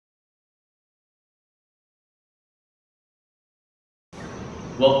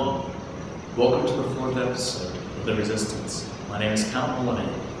Welcome to the 4th episode of The Resistance. My name is Cal Maloney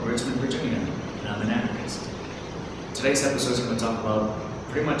from Richmond, Virginia, and I'm an anarchist. Today's episode is going to talk about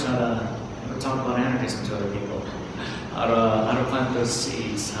pretty much how to talk about anarchism to other people, how to plant those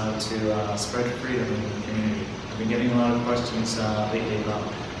seeds, how to spread freedom in the community. I've been getting a lot of questions lately about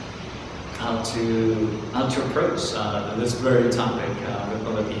how to approach this very topic with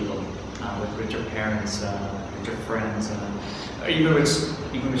other people, with your parents, with your friends, or even with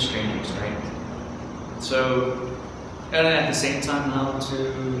strangers, right? So, and at the same time, how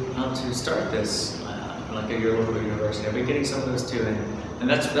to start this, like at your local university. I've been getting some of those too, and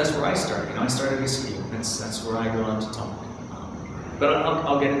that's where I start. You know, I started with you. That's where I go on to talk. But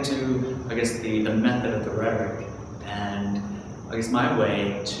I'll get into, I guess, the method of the rhetoric, and I guess my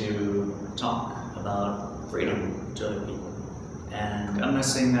way to talk about freedom to other people. And I'm not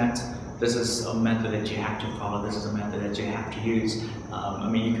saying that this is a method that you have to follow, this is a method that you have to use. I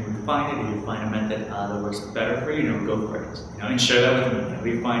mean, you can refine it, if you find a method that works better for you, go for it. And share that with me. If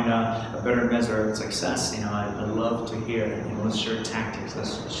you find a better measure of success, I love to hear it. Let's share tactics,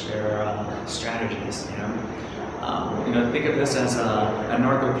 let's share strategies, think of this as an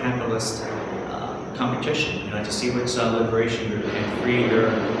anarcho-capitalist competition, to see which liberation group can free their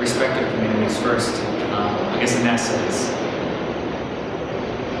respective communities first, I guess in that sense.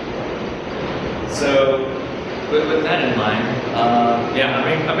 So, with that in mind,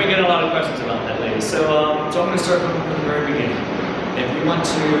 I've been getting a lot of questions about that lately. So I'm going to start from the very beginning. If you want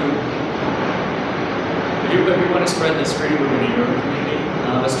to spread this freedom movement in your community,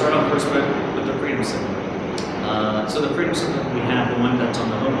 let's start off first with the freedom symbol. So the freedom symbol that we have, the one that's on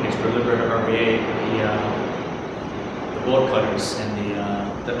the homepage for Liberate RVA, the bolt cutters and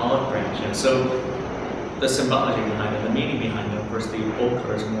the olive branch. And so the symbology behind it, the meaning behind it, of course, the bolt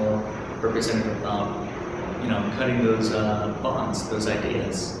cutters more representative of, cutting those bonds, those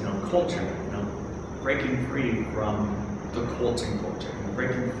ideas, culture, breaking free from the culting culture,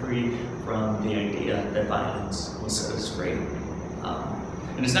 breaking free from the idea that violence will set us free.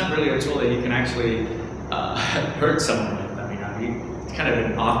 And it's not really a tool that you can actually hurt someone with. I mean, it's kind of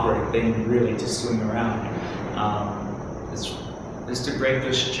an awkward thing, really, to swing around. Is to break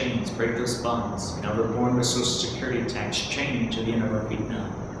those chains, break those bonds. We're born with Social Security tax chained to the end of our feet now.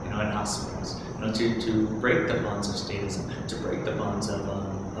 In hospitals, to break the bonds of statism, to break the bonds of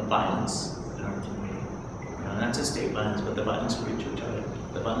violence in our community. Not just state violence, but the violence we do to each other,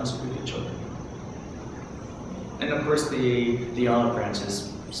 the violence we do to children. And of course, the olive branch is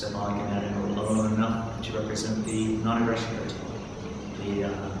symbolic in that, and alone enough to represent the non-aggression principle.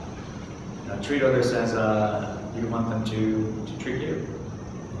 Treat others as you want them to treat you,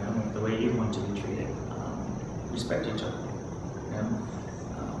 the way you want to be treated. Respect each other.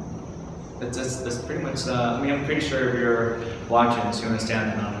 That's pretty much, I'm pretty sure if you're watching this, you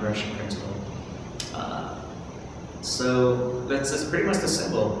understand the non-aggression principle. So that's pretty much the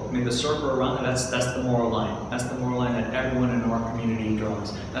symbol. The circle around it, that's the moral line. That's the moral line that everyone in our community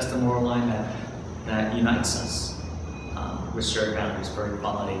draws. That's the moral line that unites us with shared values for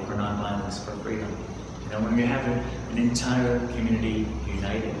equality, for nonviolence, for freedom. When we have an entire community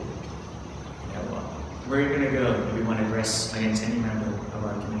united, where are you going to go if you want to aggress against any member of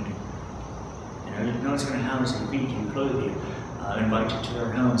our community? No one's going to house you, feed you, clothe you, invite you to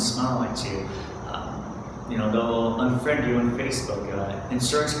their home, smile at you. They'll unfriend you on Facebook.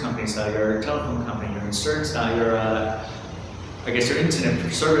 Insurance companies, your telephone company, your insurance, your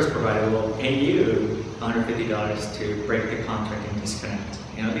internet service provider will pay you $150 to break the contract and disconnect.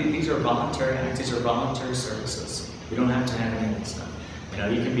 These are voluntary acts, these are voluntary services. You don't have to have any of this stuff.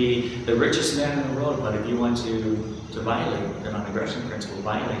 You can be the richest man in the world, but if you want to violate the non-aggression principle,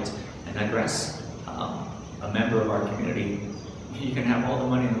 violate and aggress a member of our community, you can have all the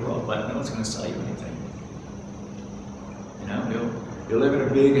money in the world, but no one's going to sell you anything. You'll live in a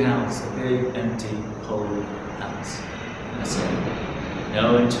big house, a big, empty, cold house. And that's it.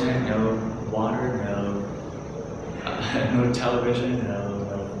 No internet, no water, no television, no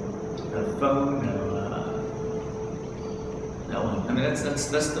phone, no one. That's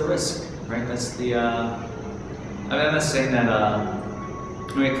the risk, right? That's the. I'm not saying that. Of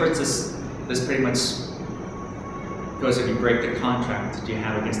course, this pretty much goes if you break the contract that you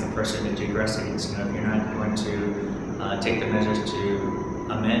have against the person that you aggress against. If you're not going to take the measures to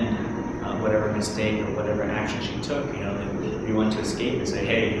amend whatever mistake or whatever action she took, if you want to escape and say,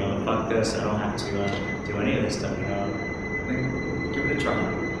 hey, fuck this, I don't have to do any of this stuff, then give it a try.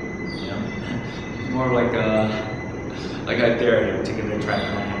 More like I dare you to give it a try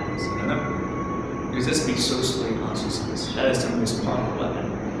when that happens. Because this speaks socially consciousness. That is the most powerful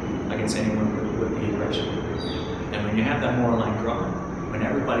weapon against anyone with the aggression. And when you have that moral line drawn, when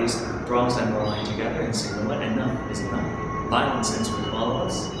everybody draws that moral line together and say, you know what, enough is enough. Violence ends with all of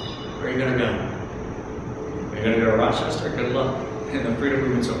us. Where are you going to go? Are you going to go to Rochester? Good luck. And the freedom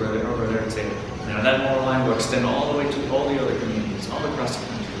movement's over there too. Now that moral line will extend all the way to all the other communities, all across the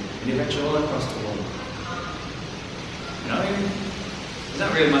country, and eventually all across the world. You know, I mean, it's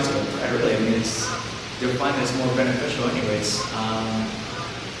not really much of a threat, really. I mean, you'll find it's more beneficial anyways.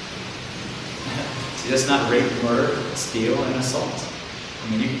 See, that's not rape, murder, steal, and assault. I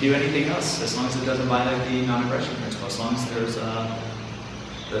mean, you can do anything else as long as it doesn't violate the non-aggression principle, as long as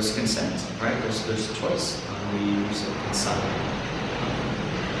there's consent, right? There's choice on the use of consent.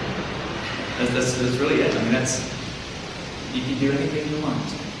 That's really it. I mean, you can do anything you want.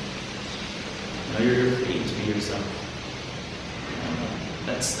 You know, you're free to be yourself.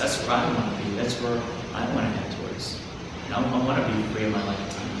 That's where I want to be. That's where I want to head towards. You know, I want to be free in my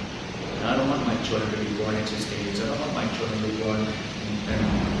lifetime. You know, I don't want my children to be born into states. I don't want my children to be born and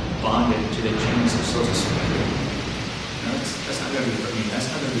bonded to the chains of social security. You know, that's not going to be for me. That's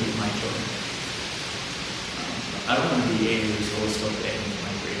not going to be for my children. I don't want to be 80 years old still begging for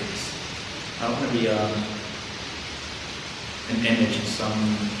my freedoms. I don't want to be an image of some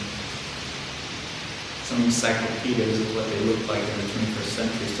encyclopedia. This is what they look like in the 21st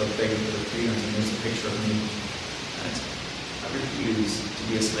century, still begging for the freedoms, and there's a picture of me. I refuse to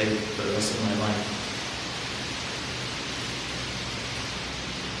be a slave for the rest of my life.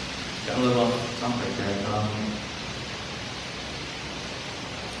 Got a little off topic there.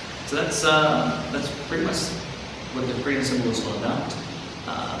 So that's pretty much what the freedom symbol is all about.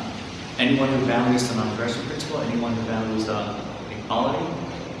 Anyone who values the non-aggression principle, anyone who values equality,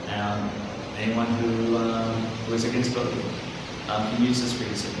 anyone who is against voting can use this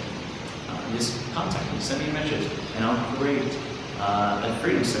freedom symbol. Just contact me, send me a message, and I'll create a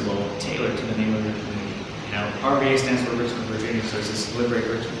freedom symbol tailored to the name of your community. You know, RVA stands for Richmond, Virginia, so it's just Liberate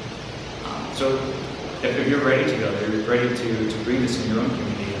Richmond. So if you're ready to go there, you're ready to bring this in your own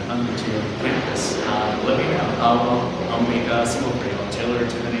community, to your campus, let me know. I'll make a symbol for you. I'll tailor it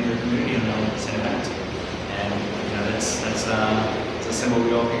to the name of your community, and I'll send it back to you. And you know, that's it's a symbol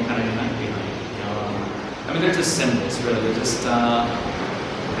we all can kind of unite behind. You know, I mean, they're just symbols, really. They're just you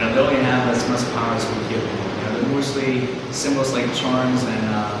know, they only have as much power as we give them. You know, they're mostly symbols like charms and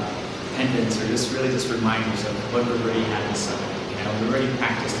pendants, are just really just reminders of what we already have inside. You know, we already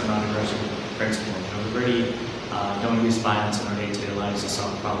practice the non-aggression principle. You know, we already don't use violence in our day-to-day lives to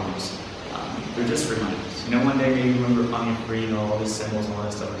solve problems. They're just reminders. You know, one day maybe when we're finally free, you know, all these symbols and all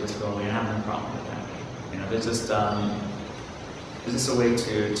that stuff will just go away. I have no problem with that. You know, there's just a way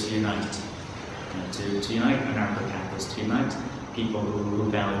to unite. You know, to unite anarcho-capitalists, to unite people who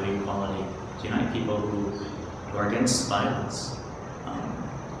value equality, to unite people who are against violence.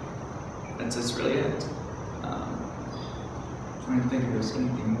 That's really it. I'm trying to think if there's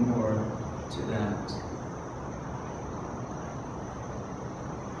anything more to that.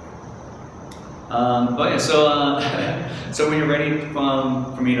 But yeah, so when you're ready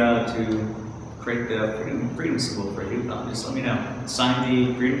for me to create the freedom symbol for you, just let me know. Sign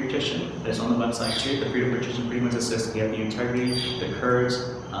the freedom petition that's on the website too. The freedom petition pretty much says you have the integrity, the courage,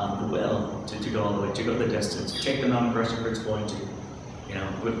 the will to go all the way, to go the distance, to take the non-aggression principle into, you know,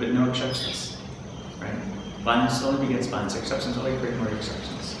 with no exceptions, right? Violence only begets violence. Exceptions only create more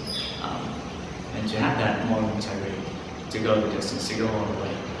exceptions. And to have that moral integrity, to go the distance, to go all the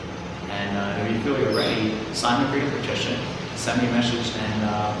way. And if you feel you're ready, sign the freedom petition, send me a message, and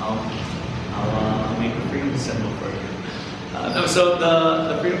I'll make a freedom symbol for you. So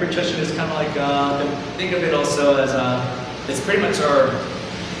the freedom petition is kind of like, think of it also as it's pretty much our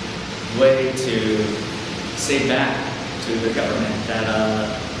way to say back to the government that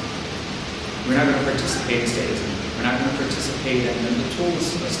we're not going to participate in statism. We're not going to participate in the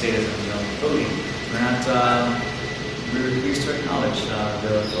tools of statism, you know, voting. We're not. We refuse to acknowledge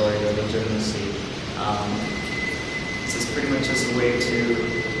their authority or legitimacy. This is pretty much just a way to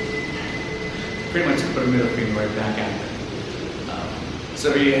pretty much put a middle finger right back at them.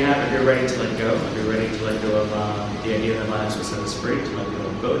 So if you're ready to let go, if you're ready to let go of the idea that violence will set us free, to let go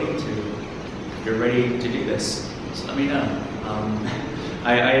of voting, if you're ready to do this, just let me know.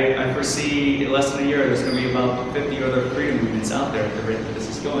 I foresee in less than a year there's going to be about 50 other freedom movements out there at the rate that this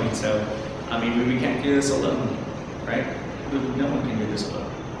is going. So, I mean, we can't do this alone. Right? No one can do this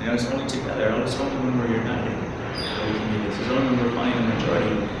alone. You know, it's only together. It's only when we're united that we can do this. It's only when we're finding the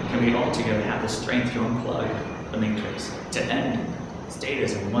majority can we all together have the strength to unplug the matrix, to end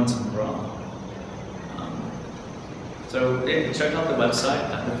statism once and for all. So yeah, check out the website.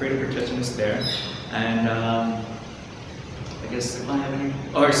 The freedom petition is there, and guess if I have any,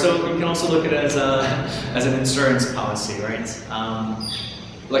 or so you can also look at it as an insurance policy, right?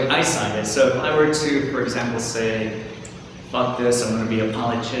 Like I signed it, so if I were to, for example, say, fuck this, I'm going to be a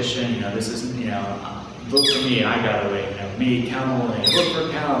politician, you know, this isn't, you know, vote for me, I got away, you know, me, Cal Moline, vote for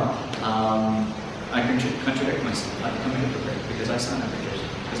Cal. I can contradict myself, I become a hypocrite because I signed that petition,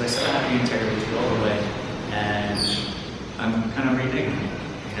 because I said I have the integrity to go all the way, and I'm kind of reneging it.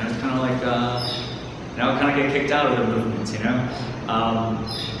 You know, it's kind of like, you know, I kind of get kicked out of the movement, you know?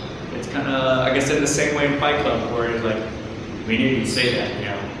 It's kind of, I guess in the same way in Fight Club, where it's like, we knew you'd say that, you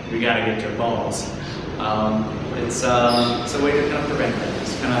know, we gotta get your balls. It's a way to kind of prevent that.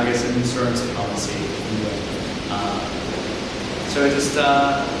 It's kind of, I guess, an insurance policy, if you will. So it's just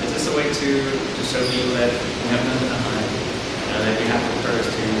a way to show people that you have nothing to hide, that you have the courage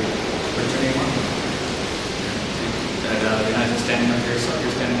to put your name on it. That you're not just standing up for yourself,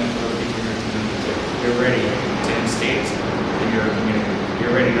 you're standing up for other people in your community. You're ready to instate in your community.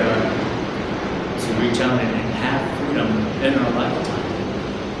 You're ready to reach out and have freedom in our lifetime.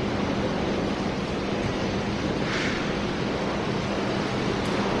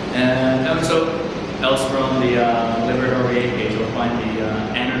 And so elsewhere on the Liberate RVA page, you'll find the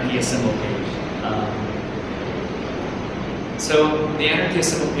Anarcho-capitalism page. So the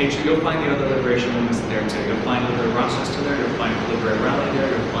Anarcho-capitalism page, you'll find the other liberation movements there too. You'll find Liberate Rochester there, you'll find Liberate Raleigh there,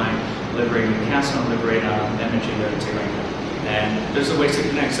 you'll find Liberate Newcastle and Liberate Energy there too right now. And there's a way to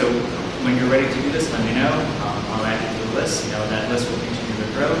connect. So when you're ready to do this, let me know. I'll add you to the list. You know, that list will continue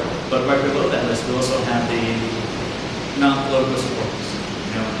to grow. But right below that list, we also have the non-political supporters.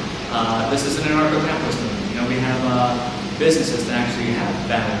 You know, this is an anarcho-capitalist movement. You know, we have businesses that actually have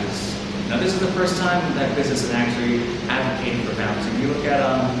values. Now, this is the first time that business is actually advocating for values. If you look at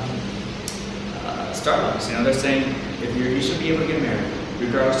Starbucks, you know, they're saying you should be able to get married,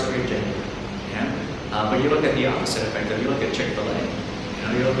 regardless of your gender. Yeah? But you look at the opposite effect. If you look at Chick-fil-A, you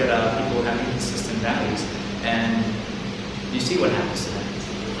know, you look at people having consistent values, and you see what happens to that.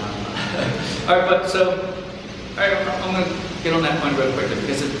 All right, but so, all right, I'm going to get on that point real quickly,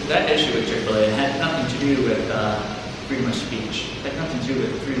 because that issue with Chick-fil-A had nothing to do with freedom of speech. It had nothing to do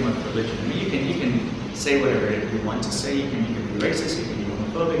with freedom of religion. I mean, you can say whatever you want to say. You can be racist. You can be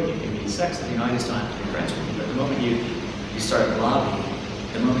homophobic. You can be sexist. You know, I just don't have to be friends with you. But the moment you start lobbying,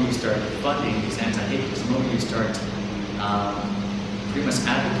 the moment you start funding these anti-hate groups, the moment you start pretty much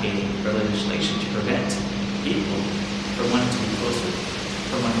advocating for legislation to prevent people from wanting to be closer,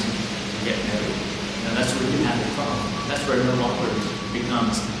 from wanting to get married, you know, that's where you have the problem. That's where it no longer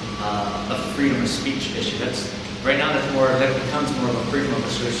becomes a freedom of speech issue. Right now that becomes more of a freedom of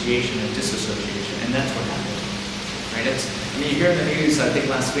association and disassociation, and that's what happened. Right? I mean, you hear in the news, I think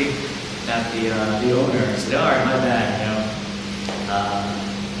last week, that the owner said, all right, my bad, you know,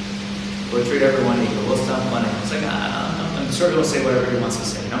 we'll treat everyone equal, we'll stop funding. It's like, I'm sure he'll say whatever he wants to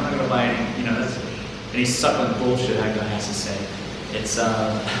say. You know, I'm not going to buy any, you know, and he's stuck on bullshit that guy has to say. It's,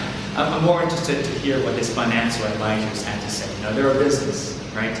 I'm more interested to hear what his financial advisors have to say. You know, they're a business,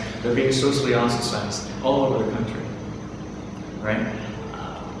 right? They're being socially ostracized all over the country, right?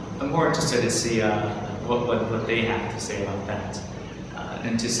 I'm more interested to see what they have to say about that.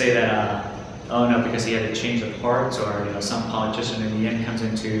 And to say that, oh no, because he had to change the parts, or you know, some politician in the end comes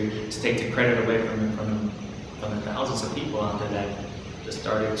in to take the credit away from the thousands of people out there that just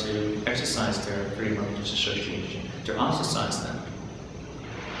started to exercise their freedom of disassociation, to ostracize them.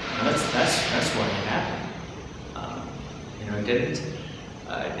 And that's why it happened. You know,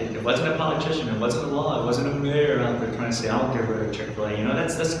 it wasn't a politician, it wasn't a law, it wasn't a mayor out there trying to say, I'll get rid of Chick-fil-A. You know,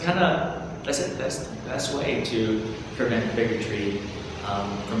 that's the best way to prevent bigotry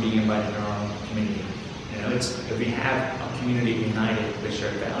from being invited in our own community. You know, it's if we have a community united with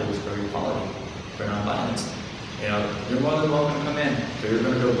shared values for equality, for nonviolence, you know, you're more than welcome to come in, but you're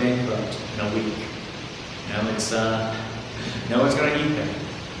going to go bankrupt in a week. You know, it's no one's going to eat there.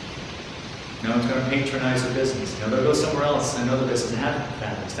 No one's going to patronize your business. You know, they'll go somewhere else and another business that have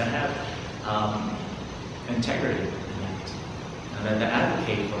values, that have integrity in that. And that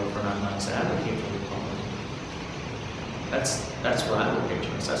advocate for nonviolence, that advocate for equality. That's where I would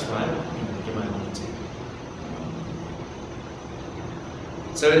patronize. That's where I would give my money to.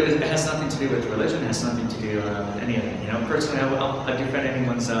 So it has nothing to do with religion. It has nothing to do with any of that. You know, personally, I defend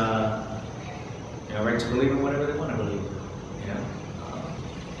anyone's right to believe in whatever they want to believe. You know.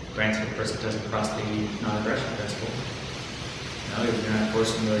 Granted, the person doesn't cross the non-aggression principle. You know, if you're not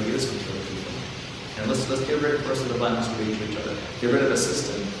forcing your ideas to kill people. And let's get rid of first of the violence we do to each other. Get rid of the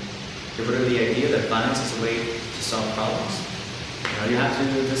system. Get rid of the idea that violence is a way to solve problems. You know, you have to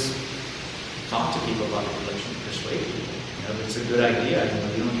just talk to people about the religion, persuade people. You know, if it's a good idea, you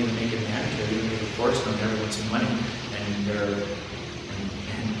know, you don't need to make it mandatory, you don't need to force them, everyone some money, and and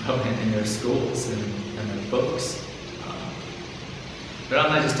in their schools and their books. But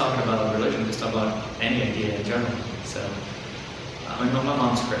I'm not just talking about religion, I'm just talking about any idea in general. So, I mean, my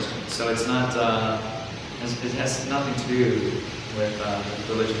mom's Christian, so it's not, it has nothing to do with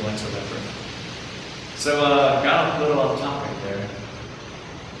religion whatsoever. So, got a little off topic there.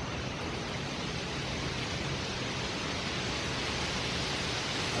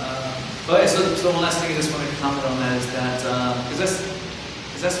 But so one last thing I just wanted to comment on that is that, because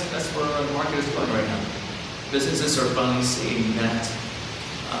that's where the market is going right now. Businesses are finally seeing that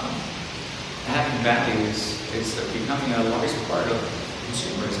having values is becoming a large part of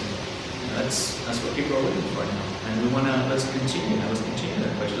consumerism. That's what people are looking for now, and we want to let's continue that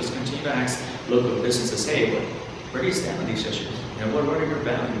push. Let's continue to ask local businesses, hey, where do you stand with these issues? You know, what are your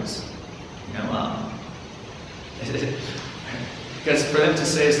values? You know, because for them to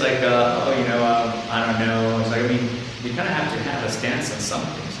say it's like, oh, you know, I don't know. It's like, I mean, you kind of have to have a stance on some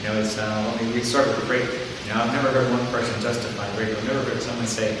things. You know, it's I mean, we start with rape. You know, I've never heard one person justify rape. I've never heard someone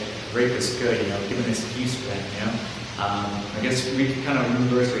say rape is good. You know, give an excuse for that. You know, I guess we kind of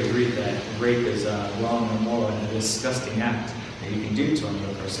universally agree that rape is wrong and immoral and a disgusting act that you can do to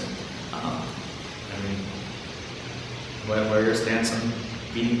another person. I mean, what are your stance on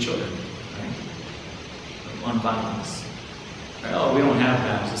beating children, right? On violence? Oh, we don't have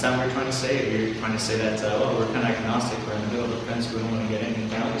values. Is that what you're trying to say? You're trying to say that, oh, we're kind of agnostic, we're in the middle of the fence, we don't want to get any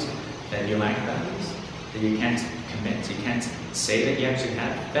values, that you lack values, that you can't commit, you can't say that you actually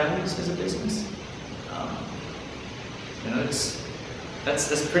have values as a business. You know, that's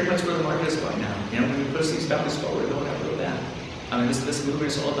pretty much where the market is going now. You know, when you push these values forward, don't ever go back. I mean, this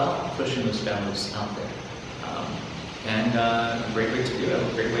movement is all about pushing those values out there. And a great way to do it,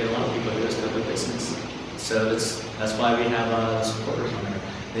 a great way a lot of people do is to build a business. So that's why we have supporters on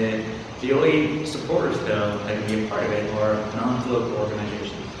there. The only supporters, though, that can be a part of it are non-political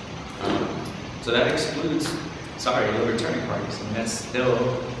organizations. So that excludes, libertarian parties. I mean, that's still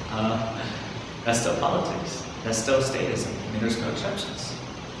politics. That's still statism. I mean, there's no exceptions.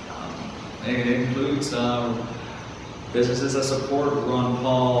 It includes businesses that support Ron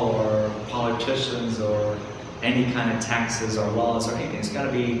Paul or politicians or any kind of taxes or laws or anything. It's got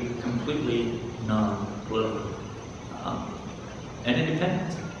to be completely non-political and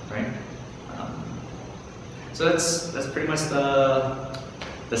independent, right? So that's pretty much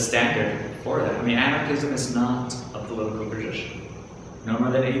the standard for that. I mean, anarchism is not a political position, no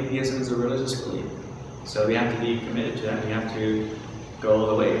more than atheism is a religious belief. So we have to be committed to that. We have to go all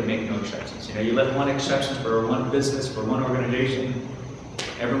the way and make no exceptions. You know, you let one exception for one business, for one organization,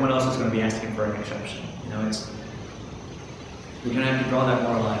 everyone else is going to be asking for an exception. You know, we're going to have to draw that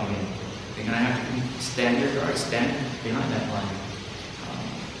moral line again. You're going to have to stand your guard, stand behind that line.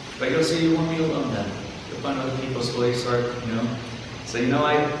 But you'll see you won't be alone then. You'll find other people slowly start, you know, say, you know,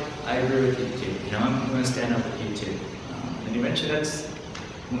 I agree with you too. You know, I'm going to stand up with you too. And eventually that's,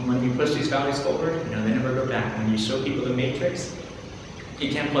 when you push these values forward, you know, they never go back. When you show people the matrix, you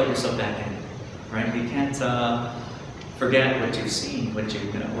can't plug yourself back in, right? You can't forget what you've seen, what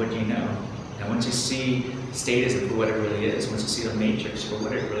you know. And once you see statism for what it really is, once you see the matrix for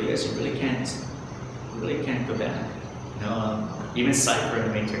what it really is, you really can't go back. You know, even Cypher in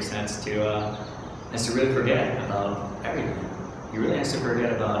the Matrix has to really forget about everything. He really has to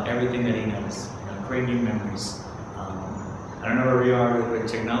forget about everything that he knows. You know, create new memories. I don't know where we are with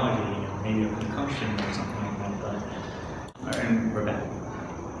technology. You know, maybe a concussion or something like that. But all right, and we're back.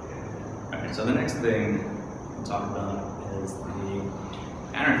 All right. So the next thing we'll talk about is the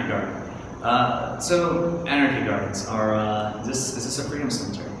Anarchy Garden. So Anarchy Gardens are is this a freedom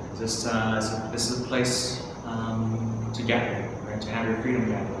center? This is a place to gather, right? To have your freedom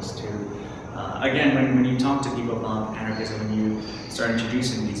gatherings. To again, when you talk to people about anarchism, when you start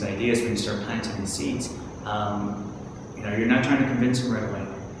introducing these ideas, when you start planting these seeds, you know, you're not trying to convince them right away.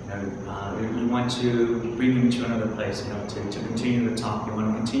 You want to bring them to another place. You know, to continue the talk. You want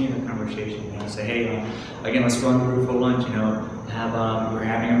to continue the conversation. You know, say, hey, again, let's go on the roof for lunch. You know, we're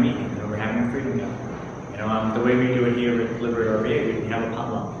having a meeting. You know, we're having a freedom gathering. You know, the way we do it here at Liberate RVA, we have a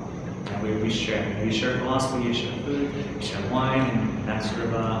potluck. We share. You share philosophy, you share food, you share wine, and that sort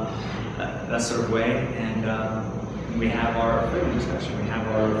of way. And we have our freedom discussion. We have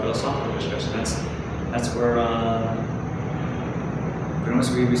our philosophical discussion. That's where pretty much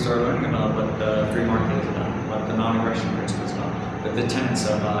we start learning about what the free market is about, what the non-aggression principle is about, the tenets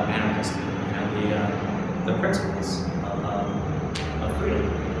of anarchism, and the principles of freedom.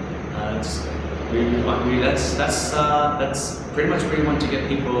 That's pretty much where you want to get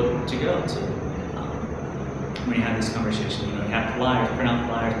people to go to when you have this conversation. You know, you have flyers, print out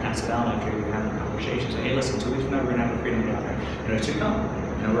flyers, pass it out after you have the conversation. conversations. Hey, listen, 2 weeks from now we're gonna have a freedom gathering. It should come.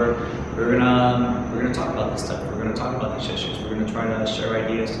 We're gonna talk about this stuff. We're gonna talk about these issues. We're gonna try to share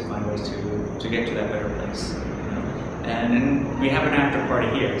ideas to find ways to get to that better place. And then we have an after party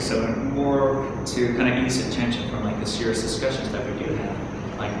here, so more to kind of ease the tension from like the serious discussions that we do have.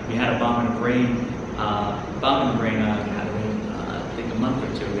 Like we had a bomb in the brain gathering, I think a month or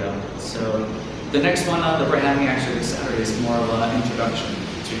two ago. So the next one that we're having actually this Saturday is more of an introduction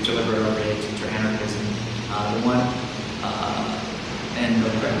to Liberate RVA, to anarchism. The one in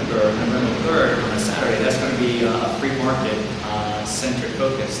November 3rd on a Saturday, that's going to be a free market centered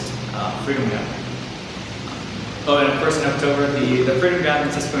focused freedom gathering. Oh, and of course in October, the Freedom Gathering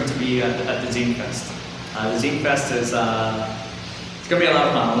is just going to be at the Zine Fest. The Zine Fest is it's going to be a lot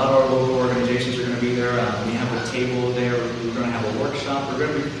of fun. A lot of our local organizations are going to be there. We have a table there. We're going to have a workshop. We're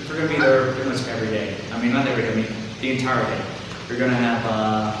going to be there pretty much every day. I mean, not every day. I mean, the entire day. We're going to have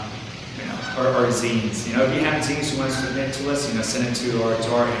our zines. If you have zines you want to submit to us, send it to our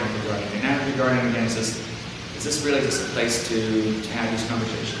Anarchy Garden. And Anarchy Garden again is this really just a place to have these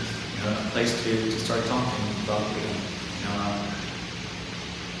conversations. A place to start talking about freedom.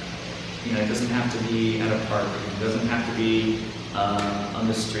 It doesn't have to be at a park. It doesn't have to be on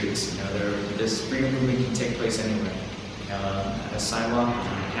the streets. This freedom movement can take place anywhere. At a sidewalk, at a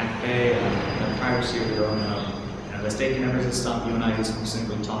cafe, in the privacy of your own home. The state can never just stop you and I just from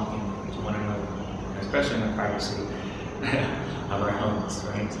simply talking to one another, especially in the privacy of our homes,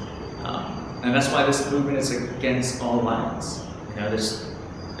 right? And that's why this movement is against all violence.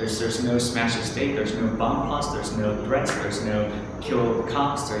 There's no smash the state, there's no bomb plots, there's no threats, there's no kill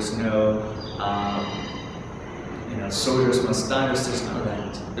cops, there's no soldiers must die, there's none of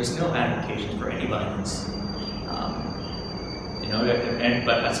that. There's no advocacy for any violence.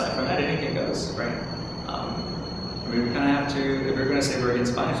 But aside from that, anything goes, right? We kind of have to, if we're going to say we're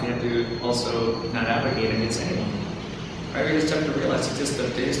against violence, we have to also not advocate against anyone. Right? We just have to realize that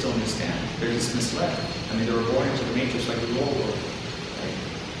they just don't understand. They're just misled. I mean, they were born into the matrix like we all were.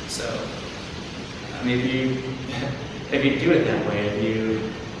 So, I mean, if you do it that way,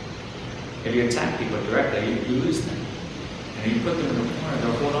 if you attack people directly, you lose them. And you put them in the corner,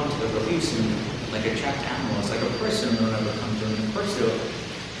 they'll hold on to their beliefs and like a trapped animal. It's like a person will never come to them. Of course they'll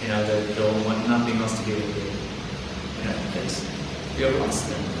want nothing else to do with you. You've lost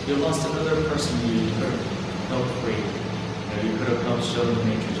them. You've lost another person you could have helped free. You could have helped show them the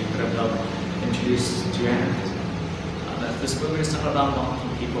matrix. You could have helped introduce to anarchism. This movement is not about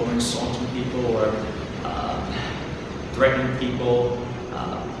mocking people or insulting people or threatening people.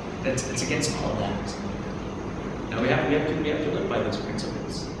 It's against all of that. We have to live by those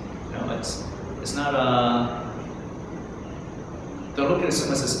principles. It's not don't look at it so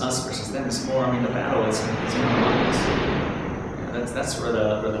much as us versus them. It's more. I mean, the battle is in our minds. That's where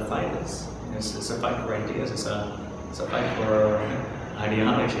the fight is. It's a fight for ideas. It's a fight for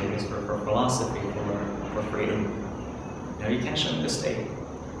ideology. It's for philosophy, for freedom. You can't show them the state.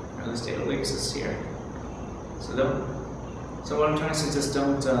 The state only exists here. So what I'm trying to say is just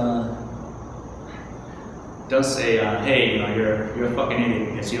don't say, hey, you're a fucking idiot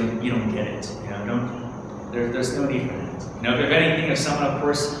because you don't get it. There's no need for that. If anything, if someone, of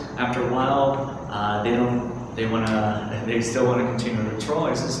course, after a while, they still want to continue to troll,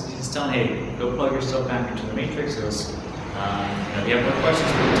 just tell them, hey, go plug yourself back into the matrix. If you have more questions,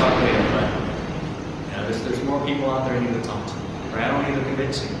 we can talk later. But there's more people out there you need to talk to, right? I don't need to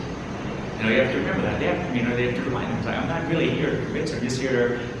convince you. You have to remember that. They have to remind them. I'm not really here to convince. I'm just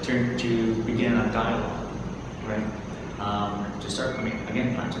here to begin a dialogue, right? To start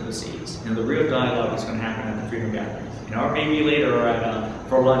planting the seeds. The real dialogue is going to happen at the Freedom Gathering. Or maybe later, or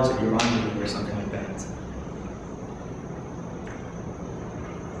for lunch if you're on or something like that.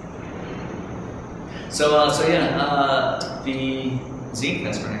 The Zine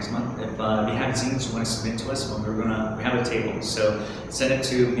Fest for next month. If you have zines you want to submit to us, we have a table. So send it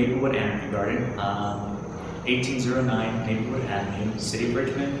to Maplewood Anarchy Garden, 1809 Maplewood Avenue, City of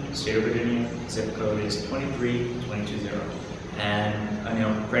Richmond, State of Virginia. Zip code is 23220. And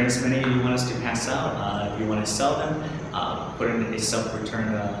for as many you want us to pass out, if you want to sell them, put in a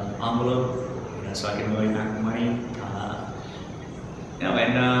self-returned envelope, so I can mail you back the money. I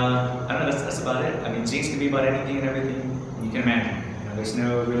don't know. That's about it. I mean, zines can be about anything and everything you can imagine. There's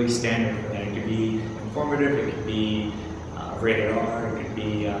no really standard for that. It could be informative, it could be rated R, it could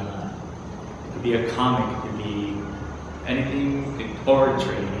be a comic, it could be anything,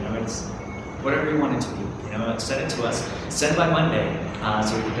 poetry, it's whatever you want it to be. Send it to us. Send by Monday,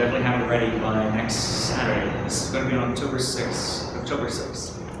 so we can definitely have it ready by next Saturday. This is going to be on October 6th.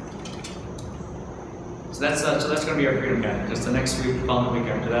 So that's going to be our freedom guide. Because the next week, following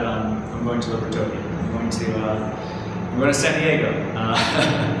week after that, I'm going to Liberate RVA. I'm going to San Diego.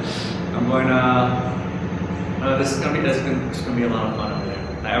 I'm going to. This is going to be a lot of fun over there.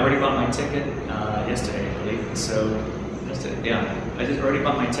 I already bought my ticket yesterday, I believe. So, yeah, I just already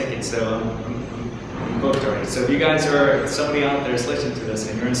bought my ticket. So I'm booked already. So if you guys are somebody out there is listening to this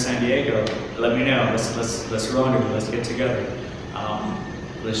and you're in San Diego, let me know. Let's rendezvous. Let's get together.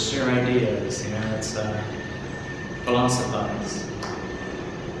 Let's share ideas. You know, let's philosophize.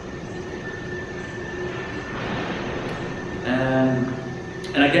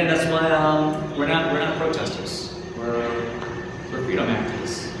 And again, that's why we're not protesters. We're freedom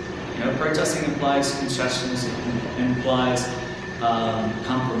activists. You know, protesting implies concessions. It implies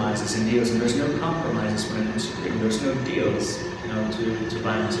compromises and deals, and there's no compromises when it comes to freedom. There's no deals, you know, to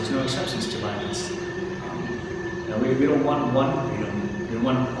violence. There's no exceptions to violence. You know, we don't want one freedom. We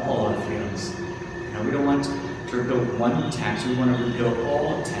want all our freedoms. You know, we don't want to repeal one tax. We want to repeal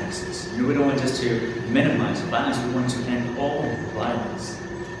all taxes. You know, we don't want just to minimize violence. We want to end all violence.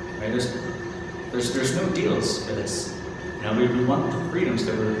 Right? There's no deals for this. You know, we want the freedoms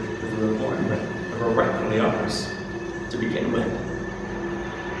that we were born with, that were rightfully ours to begin with.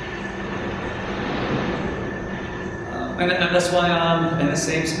 And that's why, in the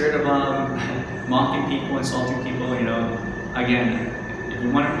same spirit of mocking people, insulting people, you know, again, if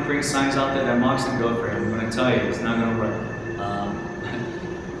you want to bring signs out there that mocks them, go for it. I'm going to tell you, it's not going to work.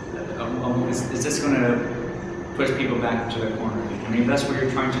 It's just going to push people back into their corner. I mean, if that's what you're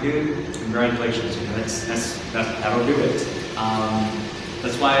trying to do, congratulations. You know, that'll do it.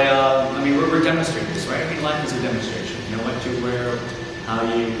 That's why, I mean, we're demonstrators, right? I mean, life is a demonstration. You know, what you wear, how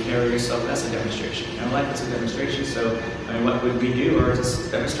you carry yourself, that's a demonstration. You know, life is a demonstration, so, I mean, what would we do or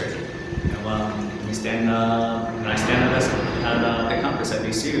just demonstrate? You know, we stand, and I stand at the compass at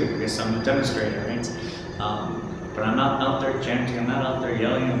BCU because I'm a demonstrator, right? But I'm not out there chanting, I'm not out there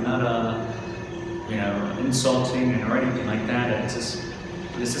yelling, I'm not, you know, insulting or anything like that. It's just,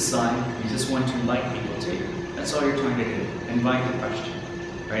 this is a sign, you just want to invite people to you. That's all you're trying to do, invite the question,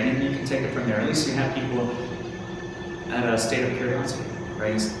 right? And you can take it from there. At least you have people at a state of curiosity,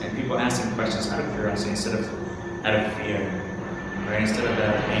 right? And people asking questions out of curiosity instead of out of fear, right? Instead of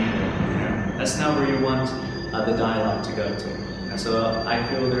out of anger, you know? That's not where you want the dialogue to go to. You know? So I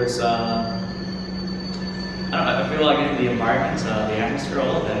feel there's, I feel like in the environment, the atmosphere,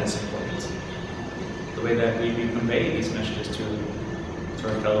 all of that is important. The way that we convey these messages to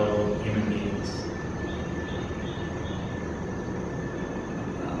our fellow human beings.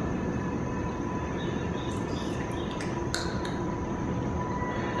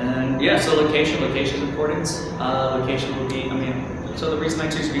 And yeah, so location is important. Location will be, I mean, so the reason I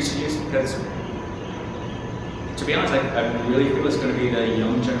choose BCU is because, to be honest, I really feel it's going to be the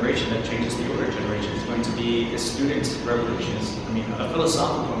young generation that changes the older generation. It's going to be a student revolution. I mean, a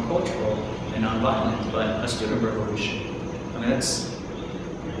philosophical and cultural and non-violent, but a student revolution. I mean, that's,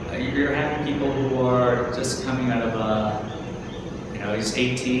 you're having people who are just coming out of, you know, he's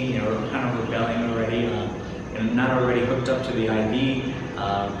 18, you know, kind of rebelling already, and not already hooked up to the IV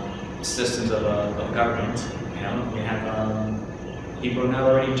systems of government. You know, we have people not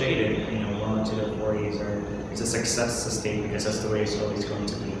already jaded, you know, well into their 40s, or just accepts the state because that's the way it's always going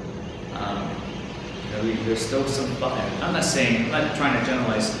to be. You know, there's still some fire. I'm not trying to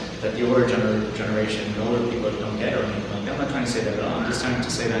generalize that the older generation, the older people don't get or anything like that. I'm not trying to say that at all. I'm just trying to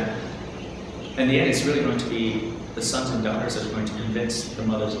say that in the end, it's really going to be the sons and daughters that are going to convince the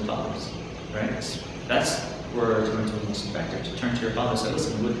mothers and fathers, right? That's where it's going to be most effective, to turn to your father and say,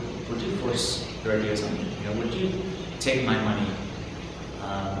 listen, would you force your ideas on me? You know, would you take my money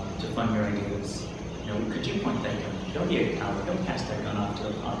to fund your ideas? You know, could you point that gun? Don't be a coward. Don't pass that gun off to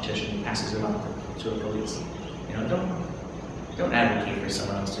a politician who passes it off to a police. You know, don't advocate for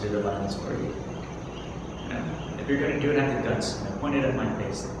someone else to do the violence for you. You know, if you're going to do it, have the guts. You know, point it at my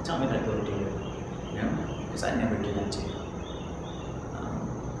face. Tell me that go do it. You know, because I'd never do that to you.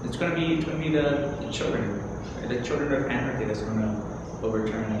 It's going to be the children of anarchy that's going to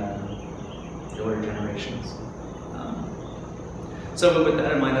overturn the older generations. So with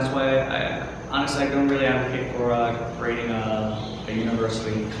that in mind, that's why honestly I don't really advocate for creating a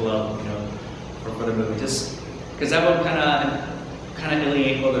university club, you know, for the movement, just because that will kind of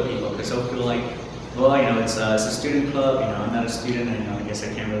alienate other people, because they'll feel like, well, you know, it's a student club, you know, I'm not a student, and, you know, I guess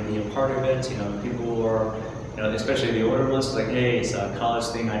I can't really be a part of it. You know, people who are, you know, especially the older ones, like, hey, it's a college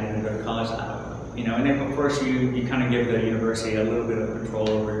thing, I didn't go to college, you know, and then of course you kind of give the university a little bit of control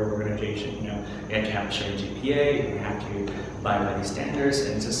over your organization. You know, you have to show your GPA, you have to abide by these standards,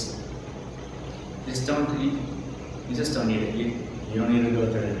 and you just don't need it. You don't need to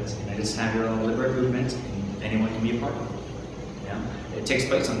go through this. You know, just have your own liberate movement, and anyone can be a part of it. You know, it takes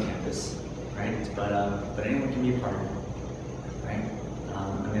place on campus, right? But anyone can be a part of it, right?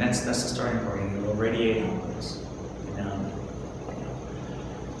 I mean, that's the starting point. And it'll radiate outwards.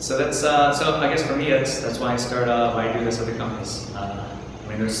 So that's so I guess for me that's why why I do this at the compass. I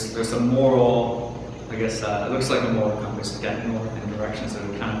mean, there's a moral, I guess it looks like a moral compass, get north in directions that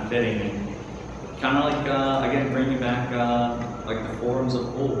are kind of fitting, and kind of like again bringing back like the forums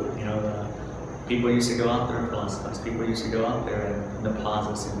of old. You know, people used to go out there and philosophize. People used to go out there and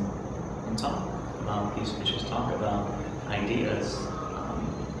deposit and talk about these issues, talk about ideas,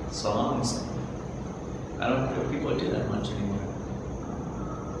 songs. I don't feel people do that much anymore.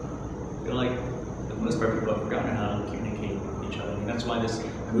 I feel like the most part people have forgotten how to communicate with each other. And that's why this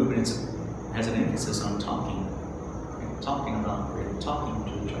movement has an emphasis on talking about freedom, talking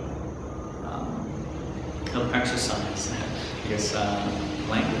to each other. Help exercise, I guess,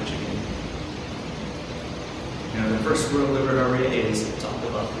 language again. You know, the first rule of Liberate RVA is talk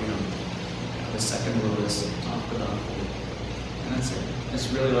about freedom. You know, the second rule is talk about freedom. And that's it. That's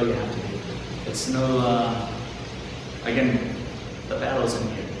really all you have to do. It's no, again, the battle's in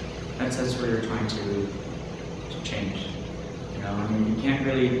here. That's where you're trying to change. You know, I mean, you can't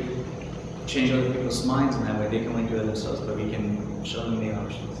really change other people's minds in that way. They can only do it themselves, but we can show them the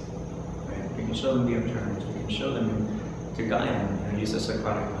options. Right? We can show them the alternatives. We can show them to guide them. You know, use a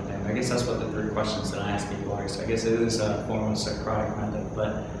Socratic method. I guess that's what the 3 questions that I ask people are. So I guess it is a form of Socratic method,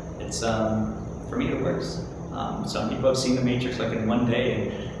 but it's for me it works. Some people have seen the Matrix like in one day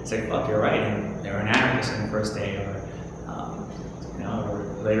and say, "Fuck, you're right," and they're an anarchist in the first day, or you know, or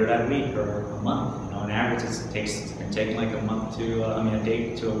later that week or a month. You know, on average, it's been taking like a month to, a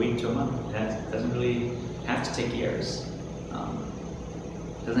day to a week to a month. That doesn't really have to take years.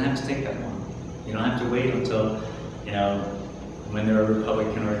 It doesn't have to take that long. You don't have to wait until, you know, when they're a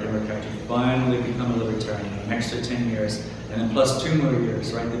Republican or a Democrat to finally become a libertarian. You know, an extra 10 years, and then plus 2 more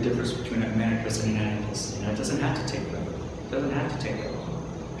years, right? The difference between an anarchist and an anarchist. You know, it doesn't have to take that. It doesn't have to take that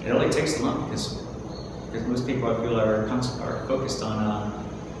long. It only takes a month because most people I feel are focused on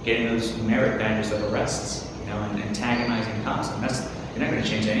getting those merit badges of arrests, you know, and antagonizing cops, and you're not going to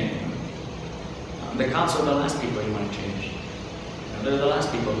change anything. The cops are the last people you want to change. You know, they're the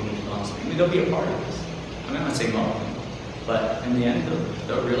last people who need philosophy. I mean, they'll be a part of this. I mean, I'm not saying all of them, but in the end,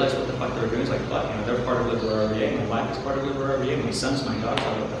 they'll realize what the fuck they're doing. It's like, fuck, you know, they're part of Liberate RVA. My wife is part of Liberate RVA. My son's my daughter.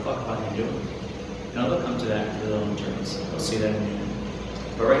 What the fuck are you doing? You know, they'll come to that to their own terms. They'll see that in the end.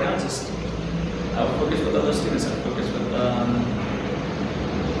 But right now, it's just I would focus with other students. I would focus with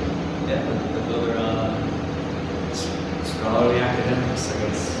with other scholarly academics. I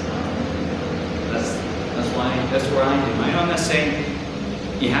guess that's where I do. I'm not saying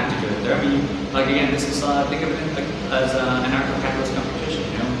you have to do it there. I mean, like again, this is think of it like, as an anarcho-capitalist competition.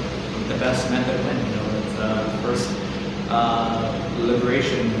 You know, the best method win. You know, it's the first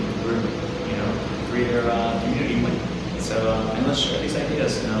liberation group. You know, free their community win. So and let's share these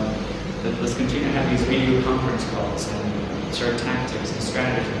ideas. You know. Let's continue to have these video conference calls and share tactics and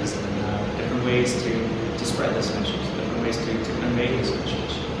strategies and different ways to spread this message, different ways to convey this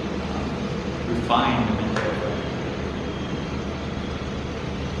message. Refine the mental way.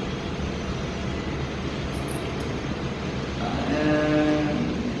 And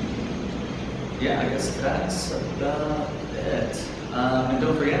yeah, I guess that's about it. And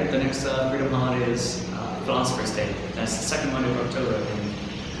don't forget, the next Freedom Holiday is Philosopher's Day. That's the second Monday of October.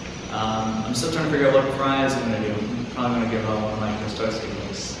 I'm still trying to figure out what prize I'm going to do. I'm probably going to give out one of my Dostoevsky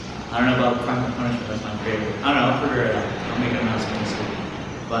books. I don't know about Crime and Punishment, that's my favorite. I don't know, I'll figure it out. I'll make an announcement this week.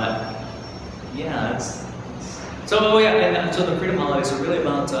 But, yeah, so the Freedom Holidays are really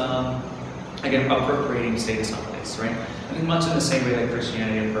about, again, appropriating status holidays, right? I think much in the same way that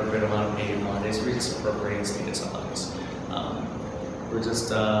Christianity appropriated a lot of pagan holidays, we're just appropriating status holidays. We're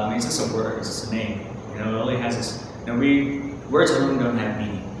just, I mean, it's just a word, it's just a name. You know, it only has this, you know, words alone don't have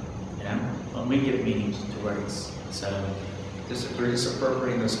meaning. Well, we give meaning to words. So we're just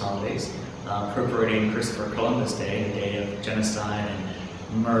appropriating those holidays, appropriating Christopher Columbus Day, the day of genocide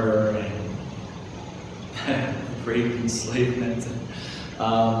and murder and rape, enslavement,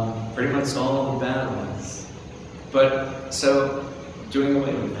 and pretty much all the bad ones. But so doing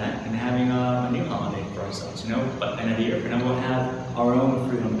away with that and having a new holiday for ourselves, you know, but in a year, you know, we'll have our own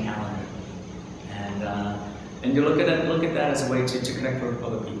freedom calendar, and you look at that as a way to connect with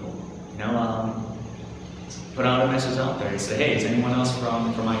other people. You know, put out a message out there. Say, hey, is anyone else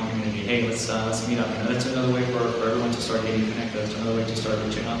from my community? Hey, let's meet up. You know, that's another way for everyone to start getting connected. That's another way to start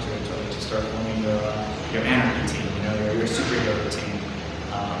reaching out to each other, to start forming your anarchy team. You know, your superhero team.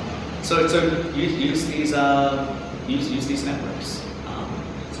 So use these use these networks.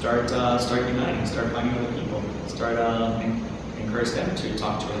 Start uniting, start finding other people, start encourage them to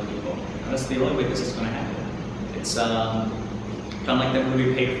talk to other people. And that's the only way this is going to happen. It's kind of like the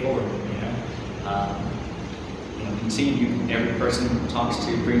movie Pay It Forward, continue. Every person talks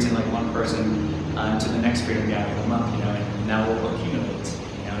to brings in like one person to the next freedom gathering of the month, and now we'll accumulate.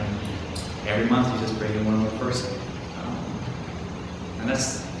 And every month you just bring in one more person, and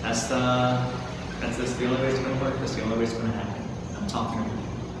that's the only way it's going to work. That's the only way it's going to happen. I'm talking to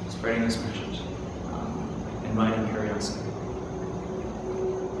people, spreading this message, inviting curiosity.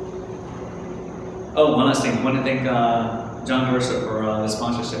 Oh, one last thing. I want to thank John Dorso for the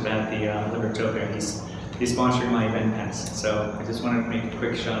sponsorship at the Liberate RVA. He's sponsoring my event pass, so I just wanted to make a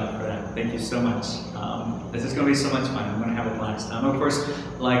quick shout out for that. Thank you so much. This is going to be so much fun. I'm going to have a blast. Of course,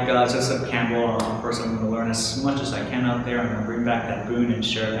 like Joseph Campbell, of course I'm going to learn as much as I can out there. I'm going to bring back that boon and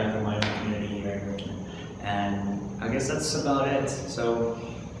share that with my own community here in Richmond. And I guess that's about it. So,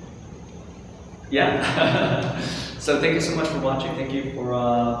 yeah. So thank you so much for watching. Thank you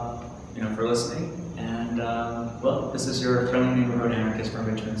for listening. And well, this is your friendly neighborhood anarchist from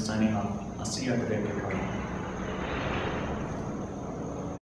Richmond signing off. I'll see you at the big party.